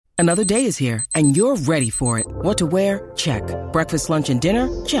Another day is here, and you're ready for it. What to wear? Check. Breakfast, lunch, and dinner?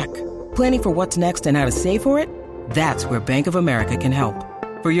 Check. Planning for what's next and how to save for it? That's where Bank of America can help.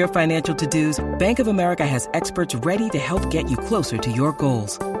 For your financial to-dos, Bank of America has experts ready to help get you closer to your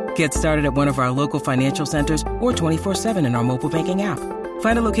goals. Get started at one of our local financial centers or 24/7 in our mobile banking app.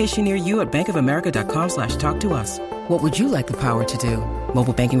 Find a location near you at bankofamerica.com/talktous. What would you like the power to do?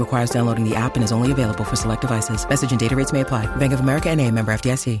 Mobile banking requires downloading the app and is only available for select devices. Message and data rates may apply. Bank of America N.A., member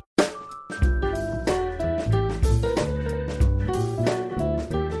FDIC.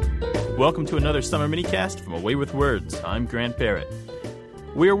 Welcome to another summer minicast from Away with Words. I'm Grant Barrett.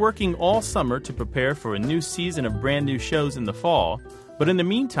 We are working all summer to prepare for a new season of brand new shows in the fall, but in the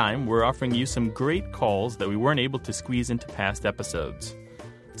meantime, we're offering you some great calls that we weren't able to squeeze into past episodes.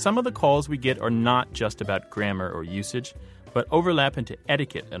 Some of the calls we get are not just about grammar or usage, but overlap into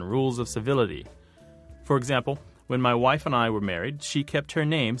etiquette and rules of civility. For example, when my wife and I were married, she kept her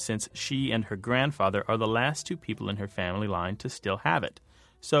name since she and her grandfather are the last two people in her family line to still have it.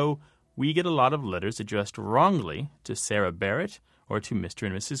 So we get a lot of letters addressed wrongly to Sarah Barrett or to Mr.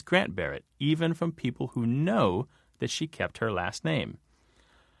 and Mrs. Grant Barrett, even from people who know that she kept her last name.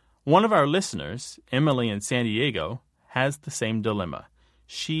 One of our listeners, Emily in San Diego, has the same dilemma.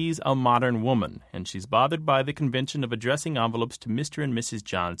 She's a modern woman, and she's bothered by the convention of addressing envelopes to Mr. and Mrs.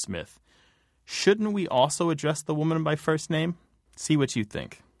 John Smith. Shouldn't we also address the woman by first name? See what you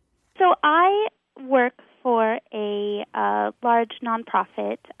think. So I work for a large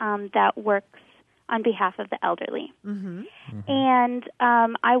nonprofit that works on behalf of the elderly. Mm-hmm. Mm-hmm. And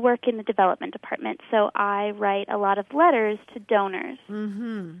I work in the development department, so I write a lot of letters to donors.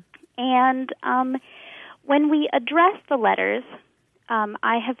 Mm-hmm. And when we address the letters,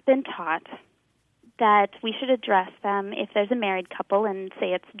 I have been taught that we should address them if there's a married couple, and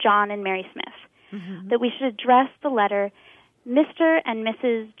say it's John and Mary Smith, mm-hmm. that we should address the letter Mr. and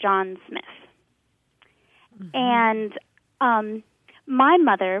Mrs. John Smith. Mm-hmm. And my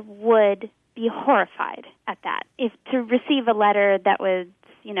mother would be horrified at that, if to receive a letter that was,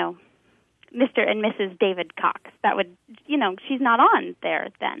 Mr. and Mrs. David Cox. That would, she's not on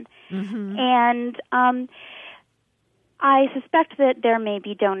there then. Mm-hmm. And I suspect that there may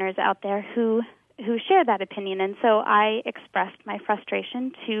be donors out there who share that opinion, and so I expressed my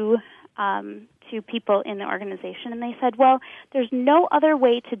frustration to people in the organization, and they said, well, there's no other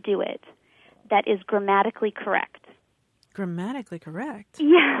way to do it that is grammatically correct. Grammatically correct?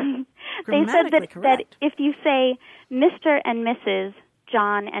 Yeah. They said that if you say Mr. and Mrs.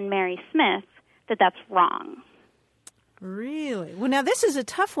 John and Mary Smith, that's wrong. Really? Well, now this is a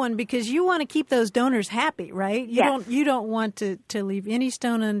tough one because you want to keep those donors happy, right? You don't want to leave any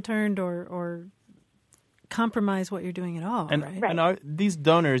stone unturned or compromise what you're doing at all, right? And are these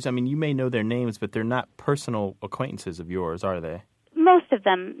donors, you may know their names, but they're not personal acquaintances of yours, are they? Most of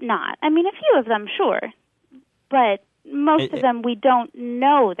them not. A few of them, sure. But most of them, we don't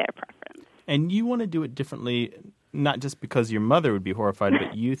know their preference. And you want to do it differently, not just because your mother would be horrified,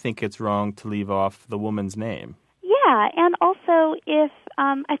 but you think it's wrong to leave off the woman's name. Yeah, and also if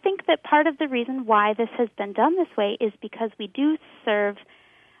I think that part of the reason why this has been done this way is because we do serve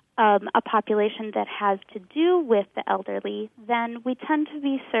a population that has to do with the elderly, then we tend to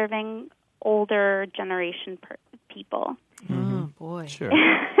be serving older generation people. Mm-hmm. Oh, boy. Sure.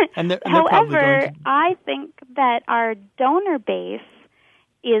 However, I think that our donor base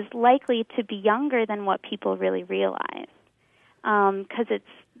is likely to be younger than what people really realize, because it's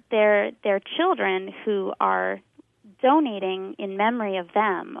their children who are donating in memory of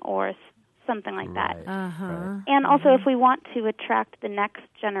them or something like that. Uh-huh. Right. And also, if we want to attract the next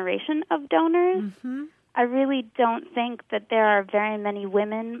generation of donors, mm-hmm. I really don't think that there are very many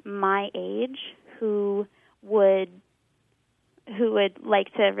women my age who would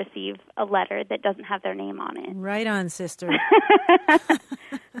like to receive a letter that doesn't have their name on it. Right on, sister.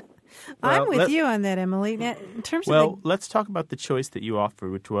 I'm with you on that, Emily. Now, in terms of let's talk about the choice that you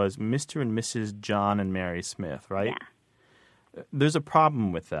offered, which was Mr. and Mrs. John and Mary Smith, right? Yeah. There's a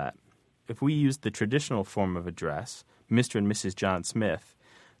problem with that. If we use the traditional form of address, Mr. and Mrs. John Smith,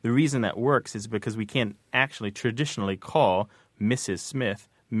 the reason that works is because we can't actually traditionally call Mrs. Smith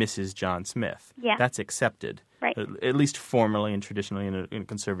Mrs. John Smith. Yeah. That's accepted. Right. At least formally and traditionally in a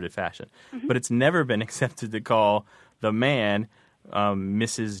conservative fashion. Mm-hmm. But it's never been accepted to call the man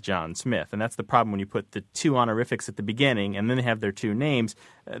Mrs. John Smith. And that's the problem when you put the two honorifics at the beginning and then they have their two names.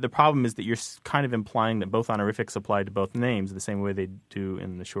 The problem is that you're kind of implying that both honorifics apply to both names the same way they do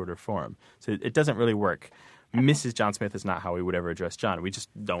in the shorter form. So it doesn't really work. Mrs. John Smith is not how we would ever address John. We just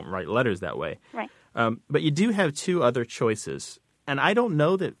don't write letters that way. Right. But you do have two other choices. And I don't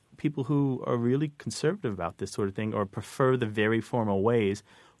know that people who are really conservative about this sort of thing or prefer the very formal ways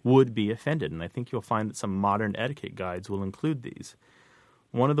would be offended. And I think you'll find that some modern etiquette guides will include these.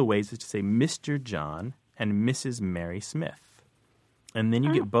 One of the ways is to say Mr. John and Mrs. Mary Smith. And then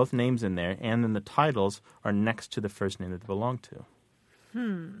you get both names in there, and then the titles are next to the first name that they belong to.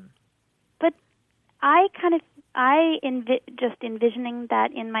 But just envisioning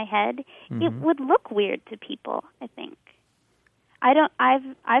that in my head, it would look weird to people, I think.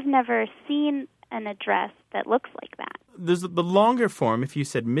 I've never seen an address that looks like that. There's the longer form, if you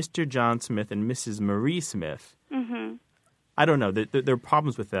said Mr. John Smith and Mrs. Marie Smith. I don't know. There are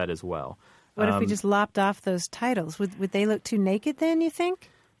problems with that as well. What if we just lopped off those titles? Would they look too naked then, you think?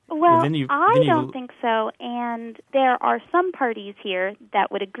 Well, I don't think so. And there are some parties here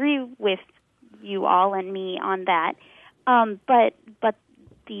that would agree with you all and me on that. But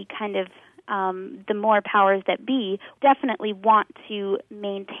the kind of the more powers that be definitely want to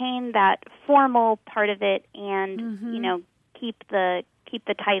maintain that formal part of it and keep the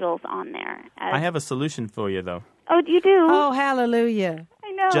titles on there. I have a solution for you, though. Oh, you do? Oh, hallelujah.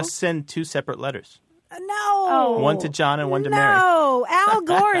 I know. Just send 2 separate letters. No. One to John and one to Mary. No. Al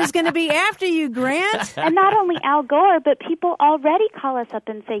Gore is going to be after you, Grant. And not only Al Gore, but people already call us up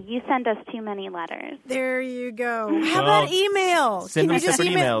and say, you send us too many letters. There you go. How about email? Send them separate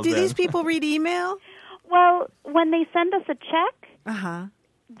emails. Do these people read email? Well, when they send us a check,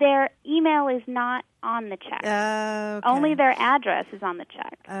 their email is not on the check. Okay. Only their address is on the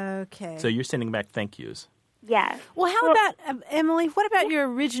check. Okay. So you're sending back thank yous. Yes. Well, how about, Emily, what about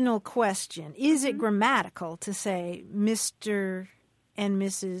your original question? Is it grammatical to say Mr. and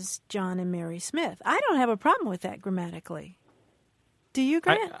Mrs. John and Mary Smith? I don't have a problem with that grammatically. Do you,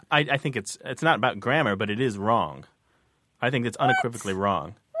 Grant? I think it's not about grammar, but it is wrong. I think it's unequivocally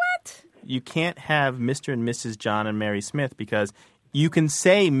wrong. What? You can't have Mr. and Mrs. John and Mary Smith because you can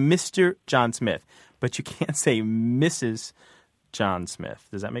say Mr. John Smith, but you can't say Mrs. John Smith.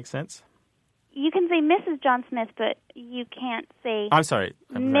 Does that make sense? You can say Mrs. John Smith, but you can't say I'm sorry.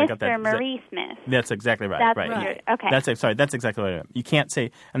 I got that. Mr. Marie Smith. That's exactly right. That's right. Okay. That's exactly right. You can't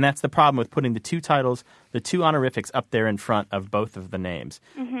say, and that's the problem with putting the 2 titles, the 2 honorifics up there in front of both of the names.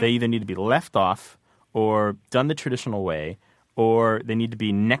 They either need to be left off or done the traditional way, or they need to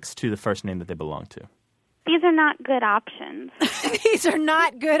be next to the first name that they belong to. These are not good options. These are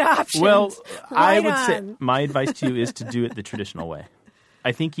not good options. Well, I Right would on. say my advice to you is to do it the traditional way.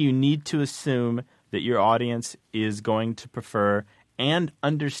 I think you need to assume that your audience is going to prefer and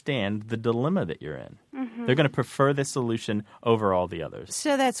understand the dilemma that you're in. They're going to prefer this solution over all the others.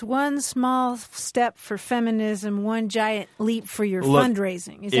 So that's one small step for feminism, one giant leap for your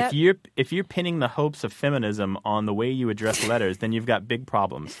fundraising. If you're pinning the hopes of feminism on the way you address letters, then you've got big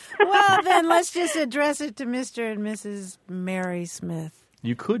problems. Well, then let's just address it to Mr. and Mrs. Mary Smith.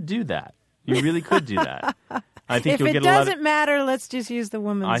 You could do that. You really could do that. I think If you'll it get a lot of, doesn't matter, let's just use the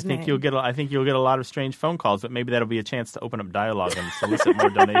woman's I think name. you'll get a lot of strange phone calls, but maybe that'll be a chance to open up dialogue and solicit more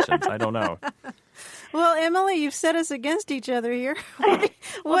donations. I don't know. Well, Emily, you've set us against each other here.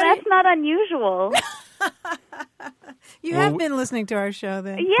 Well, that's not unusual. You have been listening to our show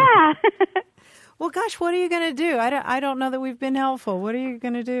then. Yeah. Well, gosh, what are you going to do? I don't know that we've been helpful. What are you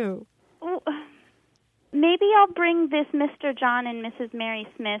going to do? Well, maybe I'll bring this Mr. John and Mrs. Mary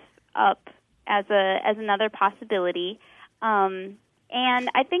Smith up as another possibility. And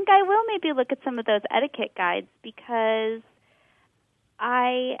I think I will maybe look at some of those etiquette guides because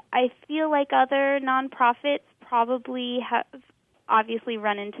I feel like other nonprofits probably have obviously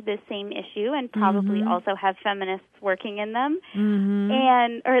run into this same issue and probably also have feminists working in them,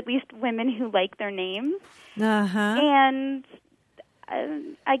 and or at least women who like their names. And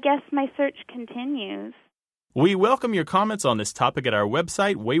I guess my search continues. We welcome your comments on this topic at our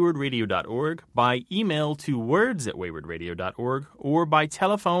website, waywardradio.org, by email to words@waywardradio.org, or by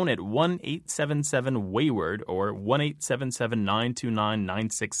telephone at 1-877-WAYWARD or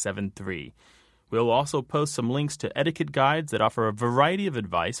 1-877-929-9673. We'll also post some links to etiquette guides that offer a variety of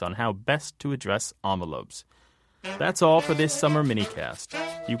advice on how best to address envelopes. That's all for this summer minicast.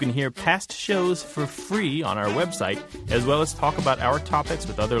 You can hear past shows for free on our website, as well as talk about our topics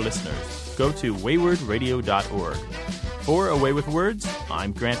with other listeners. Go to waywardradio.org. For Away with Words,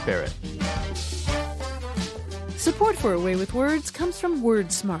 I'm Grant Barrett. Support for Away with Words comes from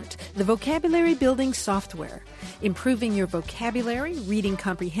WordSmart, the vocabulary building software. Improving your vocabulary, reading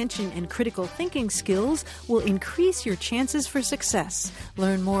comprehension, and critical thinking skills will increase your chances for success.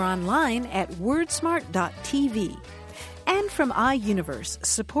 Learn more online at wordsmart.tv. And from iUniverse,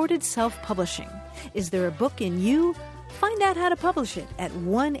 supported self-publishing. Is there a book in you? Find out how to publish it at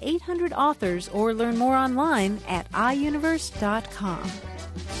 1-800-AUTHORS or learn more online at iUniverse.com.